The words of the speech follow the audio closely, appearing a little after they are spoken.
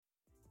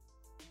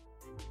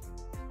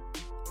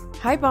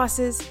Hi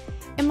bosses,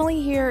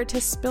 Emily here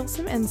to spill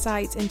some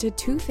insights into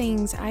two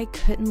things I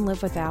couldn't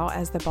live without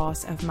as the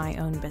boss of my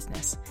own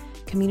business: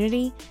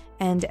 community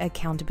and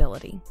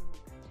accountability.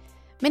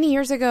 Many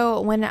years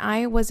ago, when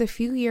I was a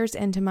few years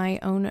into my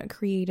own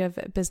creative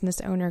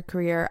business owner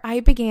career, I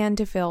began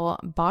to feel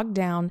bogged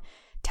down,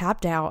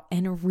 tapped out,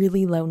 and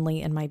really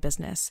lonely in my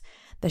business.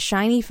 The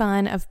shiny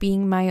fun of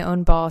being my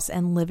own boss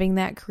and living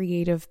that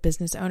creative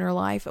business owner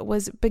life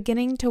was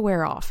beginning to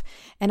wear off,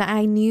 and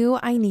I knew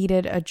I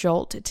needed a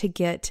jolt to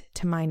get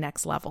to my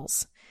next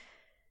levels.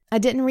 I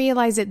didn't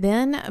realize it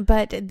then,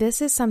 but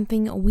this is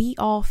something we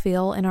all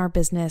feel in our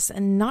business,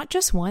 and not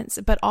just once,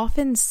 but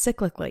often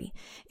cyclically.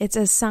 It's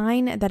a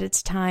sign that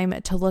it's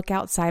time to look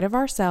outside of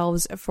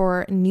ourselves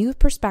for new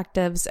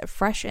perspectives,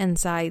 fresh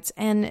insights,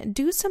 and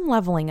do some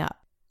leveling up.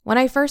 When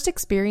I first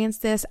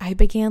experienced this, I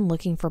began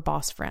looking for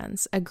boss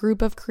friends, a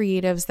group of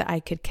creatives that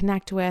I could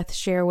connect with,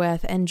 share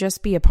with, and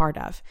just be a part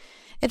of.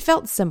 It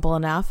felt simple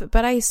enough,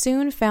 but I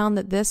soon found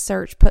that this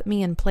search put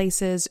me in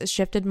places,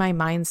 shifted my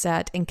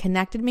mindset, and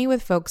connected me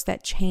with folks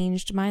that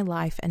changed my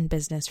life and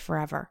business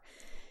forever.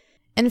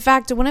 In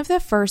fact, one of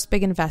the first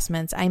big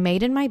investments I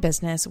made in my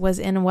business was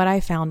in what I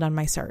found on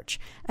my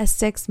search, a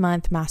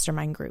 6-month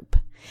mastermind group.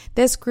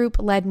 This group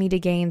led me to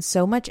gain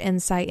so much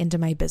insight into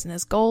my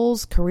business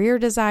goals, career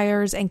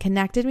desires, and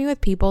connected me with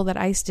people that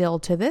I still,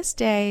 to this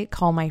day,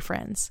 call my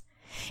friends.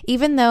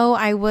 Even though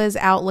I was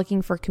out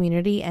looking for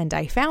community and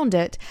I found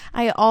it,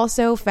 I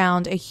also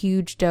found a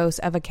huge dose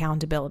of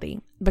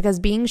accountability, because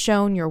being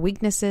shown your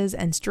weaknesses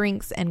and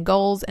strengths and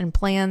goals and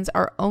plans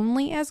are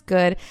only as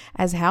good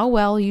as how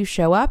well you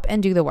show up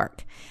and do the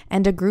work.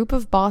 And a group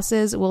of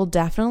bosses will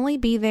definitely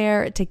be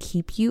there to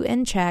keep you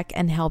in check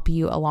and help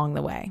you along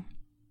the way.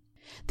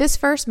 This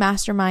first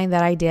mastermind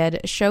that I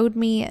did showed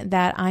me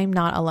that I'm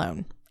not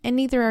alone, and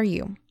neither are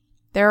you.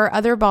 There are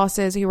other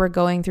bosses who are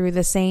going through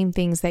the same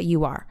things that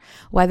you are,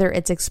 whether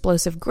it's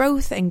explosive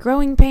growth and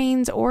growing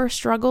pains or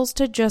struggles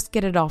to just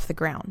get it off the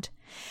ground.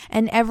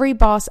 And every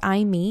boss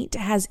I meet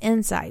has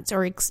insights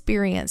or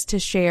experience to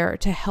share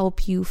to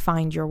help you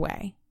find your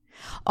way.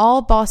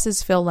 All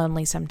bosses feel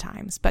lonely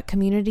sometimes, but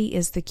community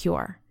is the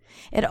cure.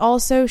 It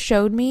also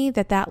showed me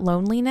that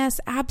loneliness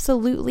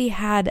absolutely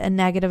had a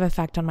negative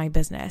effect on my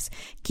business,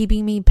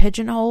 keeping me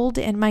pigeonholed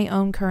in my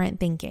own current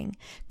thinking.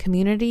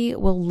 Community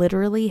will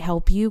literally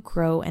help you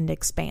grow and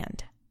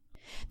expand.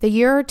 The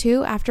year or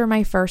two after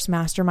my first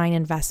mastermind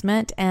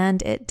investment,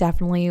 and it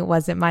definitely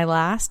wasn't my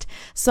last,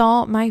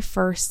 saw my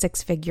first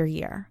 6-figure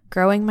year,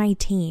 growing my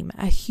team,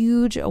 a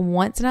huge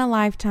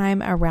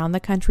once-in-a-lifetime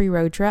around-the-country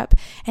road trip,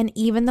 and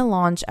even the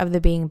launch of the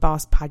Being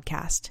Boss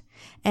podcast.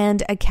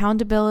 And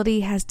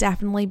accountability has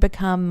definitely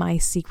become my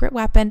secret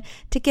weapon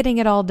to getting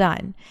it all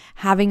done.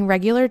 Having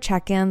regular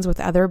check-ins with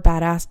other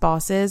badass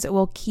bosses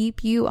will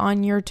keep you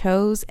on your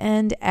toes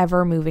and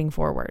ever moving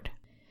forward.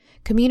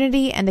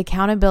 Community and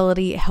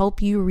accountability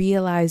help you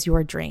realize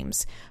your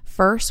dreams.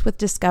 First, with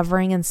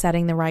discovering and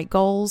setting the right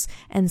goals,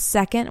 and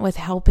second, with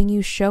helping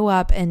you show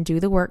up and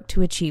do the work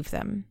to achieve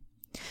them.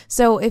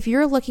 So if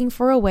you're looking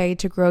for a way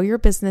to grow your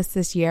business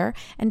this year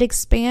and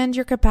expand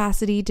your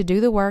capacity to do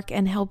the work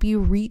and help you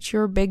reach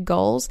your big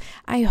goals,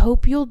 I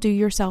hope you'll do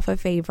yourself a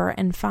favor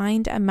and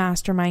find a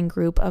mastermind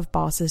group of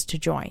bosses to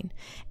join.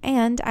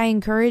 And I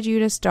encourage you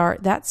to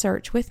start that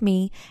search with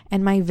me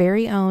and my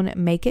very own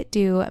Make It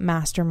Do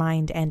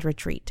Mastermind and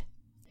Retreat.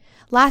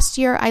 Last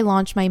year, I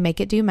launched my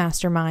Make It Do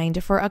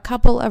Mastermind for a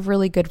couple of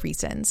really good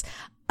reasons,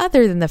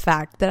 other than the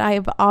fact that I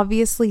have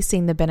obviously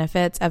seen the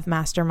benefits of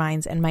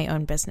masterminds in my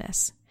own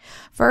business.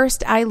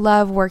 First, I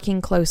love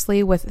working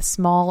closely with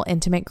small,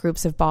 intimate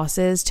groups of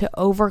bosses to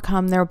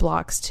overcome their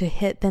blocks to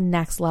hit the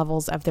next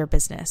levels of their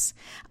business.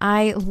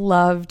 I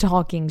love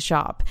talking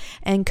shop,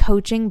 and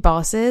coaching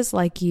bosses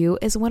like you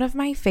is one of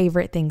my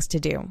favorite things to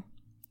do.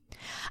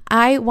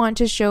 I want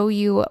to show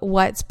you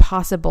what's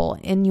possible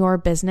in your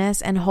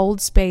business and hold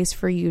space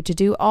for you to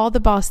do all the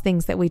boss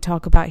things that we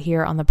talk about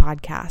here on the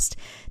podcast.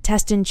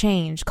 Test and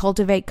change,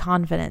 cultivate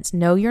confidence,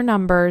 know your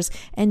numbers,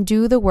 and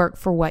do the work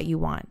for what you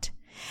want.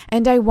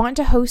 And I want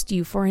to host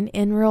you for an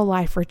in real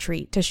life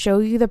retreat to show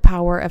you the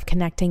power of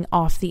connecting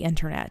off the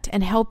internet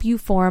and help you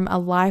form a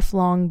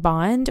lifelong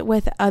bond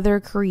with other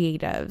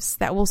creatives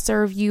that will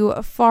serve you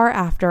far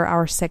after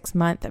our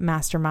 6-month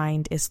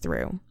mastermind is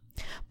through.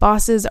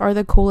 Bosses are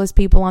the coolest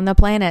people on the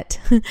planet,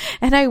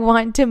 and I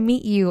want to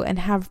meet you and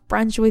have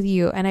brunch with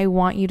you, and I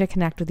want you to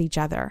connect with each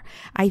other.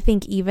 I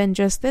think even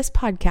just this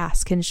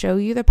podcast can show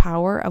you the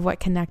power of what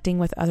connecting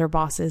with other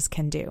bosses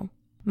can do.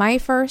 My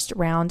first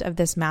round of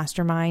this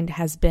mastermind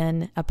has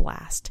been a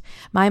blast.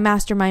 My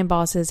mastermind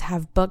bosses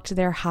have booked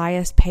their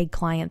highest paid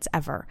clients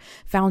ever,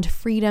 found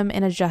freedom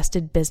in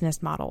adjusted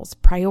business models,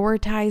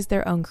 prioritized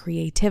their own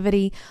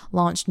creativity,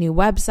 launched new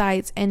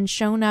websites, and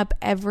shown up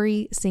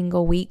every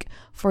single week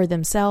for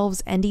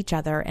themselves and each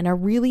other in a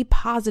really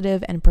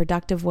positive and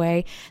productive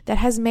way that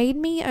has made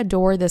me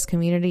adore this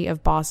community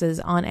of bosses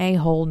on a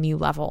whole new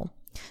level.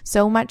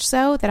 So much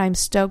so that I'm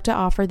stoked to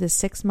offer the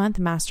 6-month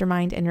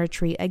mastermind and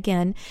retreat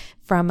again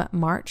from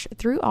March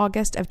through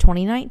August of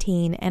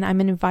 2019, and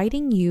I'm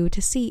inviting you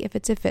to see if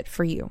it's a fit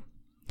for you.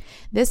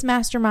 This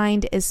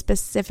mastermind is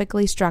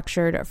specifically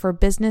structured for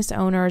business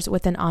owners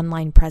with an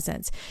online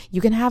presence.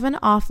 You can have an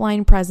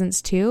offline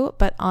presence too,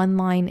 but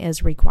online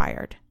is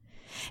required.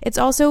 It's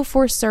also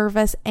for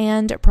service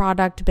and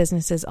product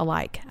businesses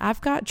alike.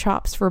 I've got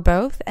chops for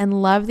both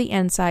and love the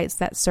insights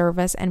that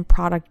service and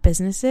product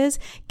businesses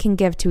can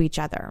give to each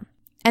other.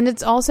 And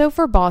it's also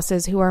for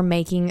bosses who are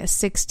making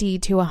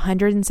 $60,000 to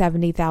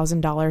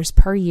 $170,000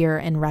 per year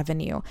in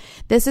revenue.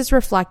 This is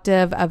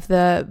reflective of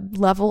the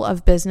level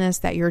of business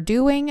that you're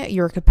doing,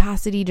 your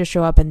capacity to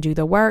show up and do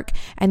the work,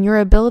 and your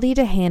ability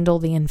to handle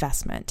the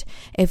investment.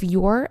 If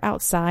you're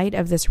outside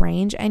of this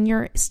range and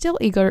you're still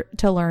eager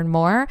to learn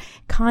more,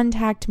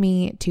 contact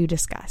me to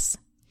discuss.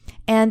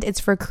 And it's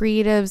for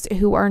creatives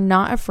who are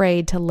not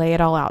afraid to lay it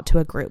all out to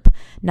a group.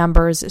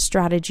 Numbers,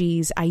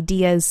 strategies,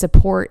 ideas,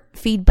 support,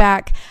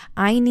 feedback.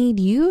 I need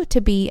you to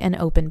be an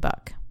open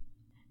book.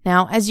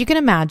 Now, as you can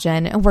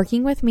imagine,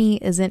 working with me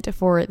isn't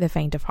for the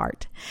faint of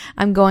heart.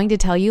 I'm going to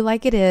tell you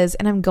like it is,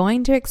 and I'm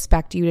going to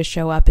expect you to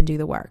show up and do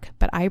the work.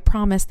 But I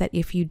promise that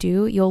if you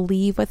do, you'll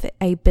leave with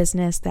a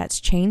business that's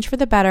changed for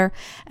the better,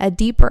 a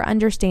deeper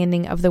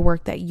understanding of the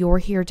work that you're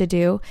here to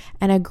do,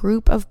 and a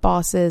group of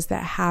bosses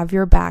that have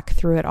your back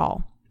through it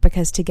all.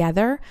 Because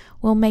together,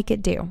 we'll make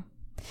it do.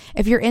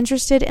 If you're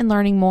interested in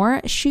learning more,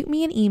 shoot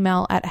me an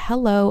email at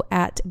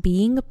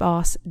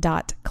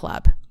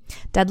hello@beingboss.club.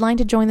 Deadline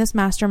to join this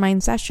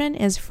mastermind session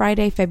is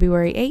Friday,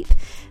 February 8th,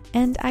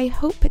 and I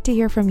hope to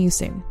hear from you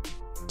soon.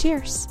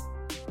 Cheers.